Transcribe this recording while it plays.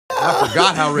I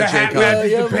forgot how rich Akon.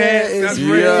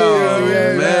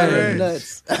 Man.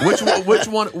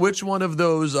 Which one of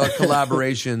those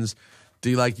collaborations do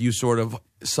you you sort of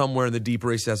somewhere in the deep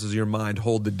recesses of your mind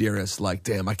hold the dearest? Like,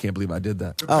 damn, I can't believe I did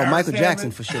that. Oh, Michael Jackson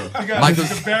for sure.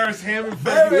 The Barris Hammond.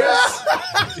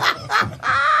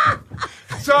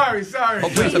 Sorry. Oh,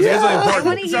 please, I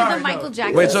want to hear the Michael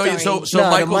Jackson. Wait, so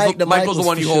Michael's the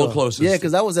one you hold closest. Yeah,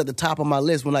 because that was at the top of my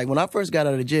list. When I first got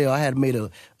out of jail, I had made a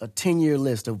 10-year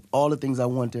list of all the things I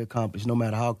wanted to accomplish, no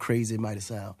matter how crazy it might have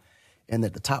sounded. And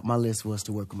at the top of my list was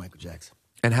to work with Michael Jackson.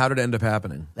 And how did it end up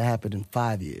happening? That happened in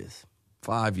 5 years.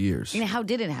 5 years. And how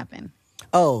did it happen?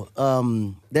 Oh,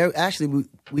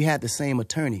 we had the same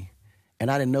attorney, and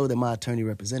I didn't know that my attorney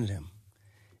represented him.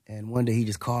 And one day he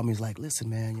just called me. He's like, "Listen,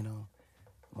 man,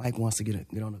 Mike wants to get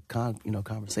on a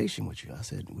conversation with you." I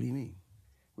said, "What do you mean?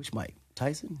 Which Mike?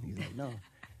 Tyson?" He's like, "No,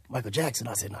 Michael Jackson."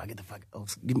 I said, "No, get the fuck,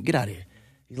 get out of here."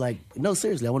 He's like, "No,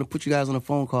 seriously, I want to put you guys on a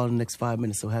phone call in the next 5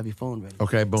 minutes, so have your phone ready."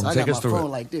 Okay, boom. So I Take got us my through phone it.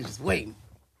 like this, just waiting.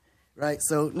 Right.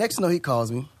 So next, he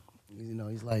calls me.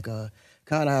 He's like,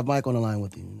 "Kind of have Mike on the line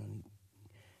with you."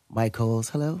 Mike calls,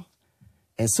 "Hello,"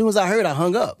 and as soon as I heard, I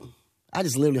hung up. I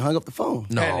just literally hung up the phone.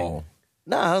 No.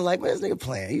 Nah, I was like, "Man, this nigga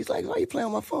playing." He's like, "Why you playing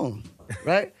on my phone?"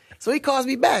 Right? So he calls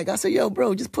me back. I said, "Yo,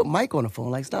 bro, just put Mike on the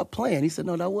phone. Like, stop playing." He said,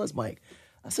 "No, that was Mike."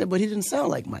 I said, "But he didn't sound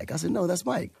like Mike." I said, "No, that's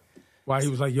Mike." Why he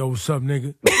was like, "Yo, what's up,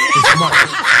 nigga?" It's Mike.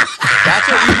 That's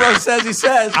what Ebro says he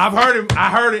says. I've heard him. I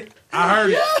heard it.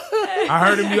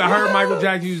 I heard Michael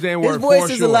Jackson use that word. His voice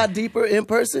is a lot deeper in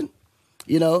person,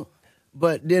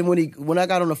 But then when I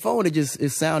got on the phone,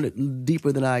 it sounded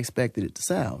deeper than I expected it to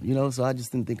sound, So I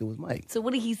just didn't think it was Mike. So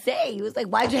what did he say? He was like,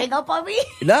 "Why'd you hang up on me?"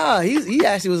 Nah, he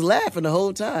actually was laughing the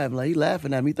whole time. Like, he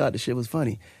laughing at me, thought the shit was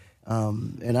funny.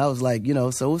 And I was like,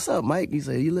 "So what's up, Mike?" He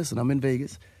said, "You listen, I'm in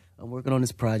Vegas. I'm working on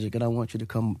this project, and I want you to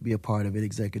come be a part of it,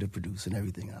 executive produce and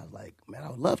everything." And I was like, "Man, I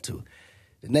would love to."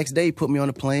 The next day, he put me on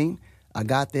a plane. I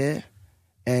got there,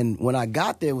 and when I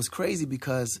got there, it was crazy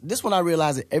because this one I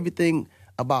realized that everything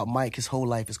about Mike, his whole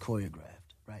life is choreographed,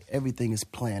 right? Everything is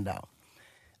planned out.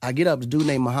 I get up, the dude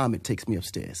named Muhammad takes me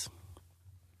upstairs.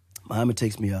 Muhammad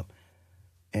takes me up,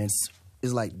 and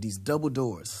it's like these double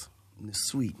doors in the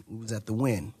suite. It was at the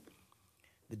Wynn.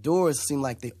 The doors seemed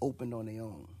like they opened on their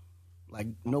own. Like,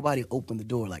 nobody opened the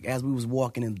door. Like, as we was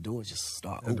walking in, the doors just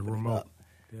start opening up.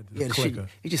 Yeah, the clicker.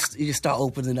 It just start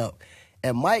opening up.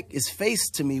 And Mike is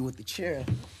faced to me with the chair,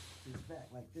 his back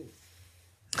like this.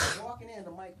 Walking in,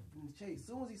 the mic in the chase. As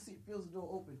soon as he feels the door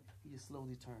open, he just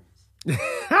slowly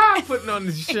turns. Putting on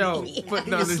the show. He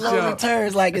just slowly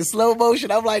turns like in slow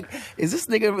motion. I'm like, is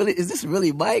this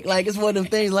really Mike? Like, it's one of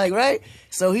them things, like, right?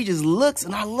 So he just looks,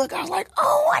 and I look. I was like,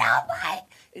 "Oh, what up, Mike?"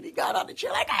 And he got on the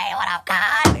chair like, "Hey, what up,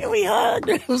 God?" And we hugged.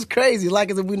 It was crazy, like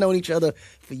as if we've known each other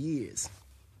for years.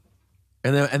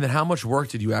 And then how much work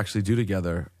did you actually do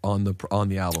together on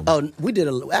the album? Oh, we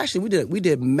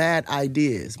did mad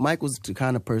ideas. Mike was the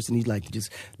kind of person, he'd like to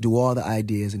just do all the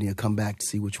ideas and he'll come back to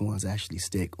see which ones actually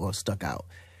stick or stuck out.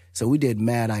 So we did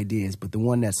mad ideas, but the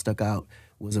one that stuck out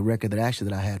was a record that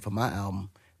I had for my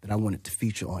album that I wanted to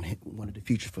feature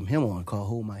from him on, called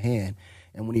 "Hold My Hand."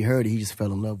 And when he heard it, he just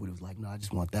fell in love with it. It was like, "No, I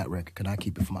just want that record. Can I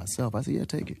keep it for myself?" I said, "Yeah,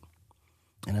 take it."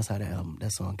 And that's how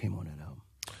that song came on that album.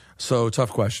 So,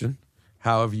 tough question.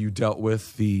 How have you dealt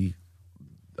with the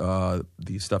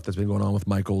stuff that's been going on with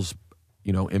Michael's,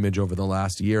 image over the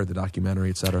last year, the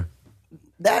documentary, et cetera?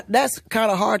 That's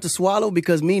kind of hard to swallow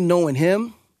because me knowing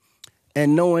him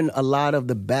and knowing a lot of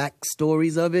the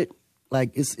backstories of it,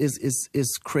 like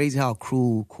it's crazy how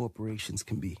cruel corporations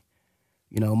can be.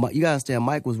 You gotta understand,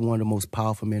 Mike was one of the most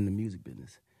powerful men in the music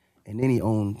business, and then he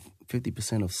owned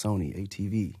 50% of Sony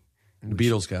ATV, The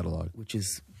Beatles catalog, which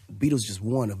is. Beatles just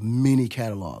one of many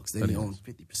catalogs that he owns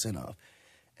 50% of.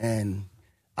 And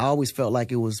I always felt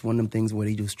like it was one of them things where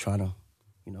they just trying to,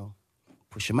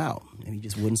 push him out. And he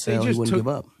just wouldn't sell, he wouldn't give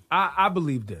up. I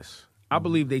believe this. I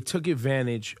believe they took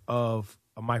advantage of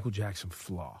a Michael Jackson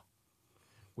flaw,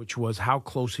 which was how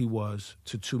close he was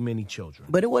to too many children.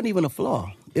 But it wasn't even a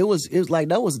flaw. It was like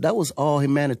that was all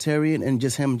humanitarian and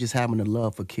just him just having a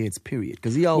love for kids, period.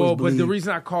 Because he always but the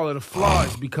reason I call it a flaw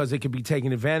is because it could be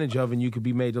taken advantage of and you could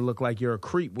be made to look like you're a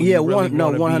creep. Yeah,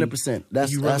 100%.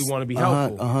 You really want to be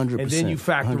helpful. 100%. And then you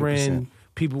factor 100%. in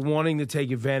people wanting to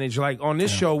take advantage. Like on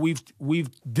this show, we've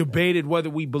debated whether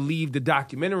we believe the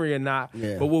documentary or not.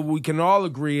 Yeah. But what we can all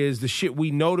agree is the shit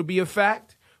we know to be a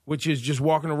fact, which is just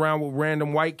walking around with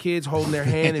random white kids holding their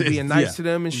hand and being nice to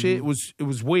them and shit. It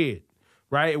was weird,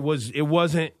 right? It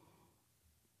wasn't.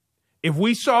 If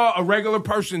we saw a regular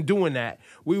person doing that,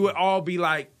 we would all be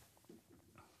like,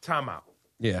 "Time out."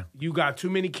 Yeah, you got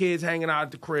too many kids hanging out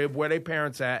at the crib where their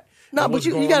parents at, No, and but what's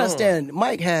you going gotta on. understand,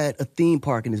 Mike had a theme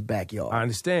park in his backyard. I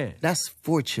understand. That's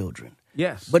for children.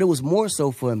 Yes. But it was more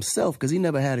so for himself because he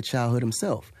never had a childhood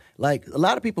himself. Like, a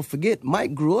lot of people forget,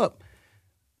 Mike grew up,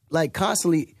 like,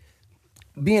 constantly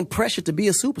being pressured to be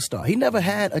a superstar. He never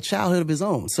had a childhood of his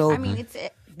own. So I mean,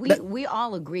 we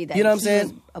all agree that You know what I'm he saying?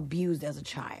 was abused as a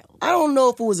child. I don't know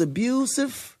if it was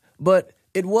abusive, but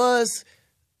it was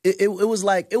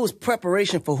like, it was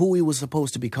preparation for who he was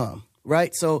supposed to become,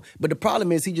 right? So, but the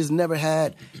problem is he just never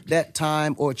had that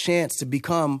time or chance to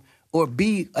become or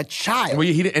be a child. Well,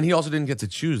 he also didn't get to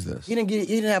choose this. He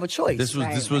didn't have a choice. This was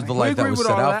Right. the We life agree that was with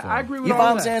set all out that. for I him. agree with You all know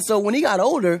what I'm that. saying? So when he got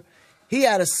older, he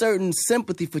had a certain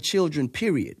sympathy for children,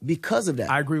 period, because of that.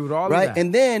 I agree with all of right? that.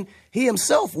 And then he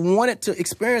himself wanted to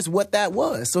experience what that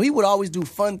was. So he would always do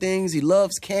fun things. He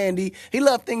loves candy. He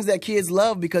loved things that kids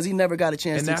love because he never got a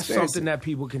chance And to that's experience something it. that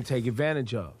people can take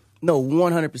advantage of. No,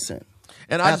 100%.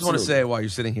 And I just want to Absolutely. say while you're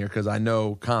sitting here, because I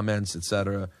know comments,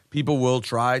 etc. People will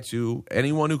try to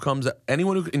anyone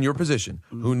who in your position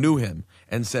who knew him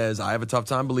and says I have a tough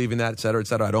time believing that, etc.,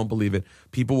 etc. I don't believe it.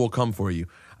 People will come for you.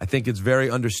 I think it's very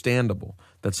understandable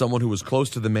that someone who was close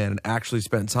to the man and actually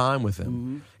spent time with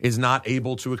him is not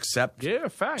able to accept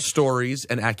facts. stories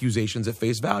and accusations at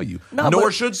face value. No, Nor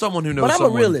but- should someone who knows But I'm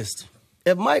someone. a realist.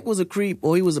 If Mike was a creep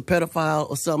or he was a pedophile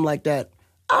or something like that,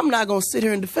 I'm not going to sit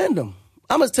here and defend him.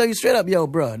 I'm going to tell you straight up, yo,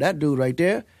 bro, that dude right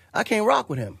there, I can't rock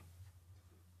with him.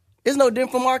 It's no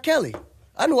different from R. Kelly.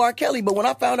 I knew R. Kelly, but when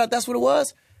I found out that's what it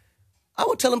was, I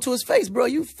would tell him to his face, bro,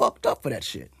 you fucked up for that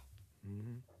shit.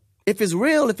 If it's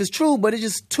real, if it's true, but it's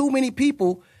just too many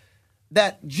people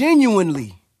that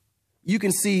genuinely you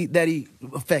can see that he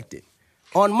affected.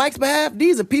 On Mike's behalf,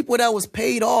 these are people that was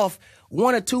paid off,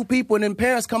 one or two people, and then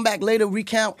parents come back later,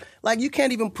 recount. Like, you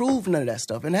can't even prove none of that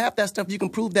stuff. And half that stuff, you can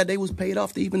prove that they was paid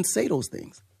off to even say those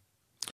things.